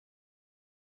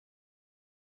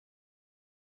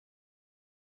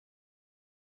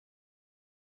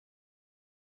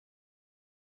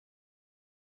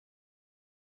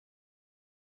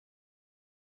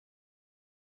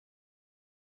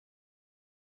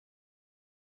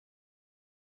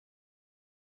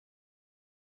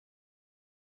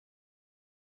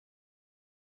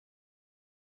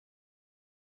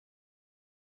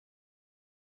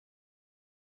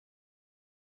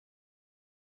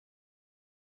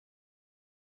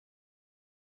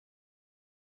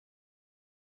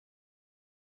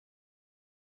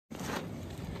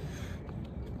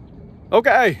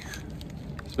Okay,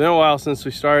 it's been a while since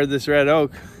we started this red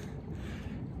oak.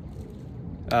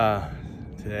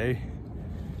 Today,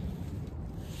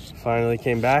 finally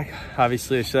came back.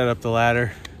 Obviously, I set up the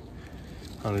ladder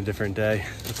on a different day.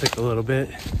 It took a little bit.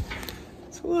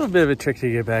 It's a little bit of a trick to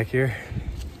get back here.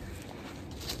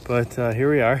 But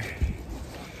here we are.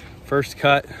 First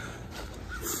cut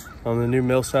on the new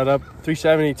mill setup.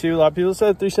 372. A lot of people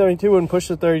said 372 wouldn't push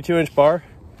the 32-inch bar.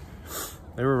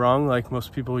 They were wrong, like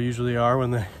most people usually are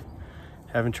when they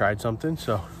haven't tried something.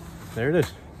 So there it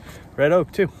is. Red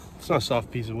oak too. It's not a soft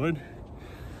piece of wood.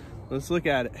 Let's look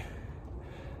at it.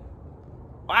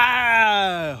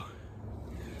 Wow!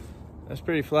 That's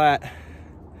pretty flat.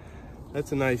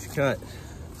 That's a nice cut.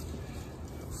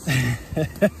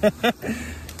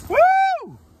 Woo!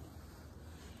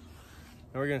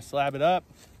 Now we're gonna slab it up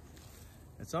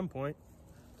at some point.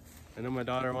 I know my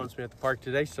daughter wants me at the park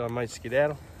today, so I might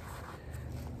skedaddle.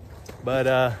 But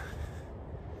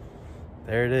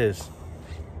there it is.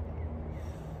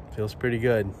 Feels pretty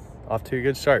good. Off to a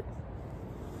good start.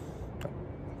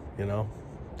 You know,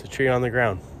 it's a tree on the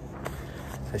ground.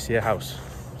 I see a house,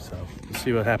 so let's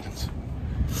see what happens.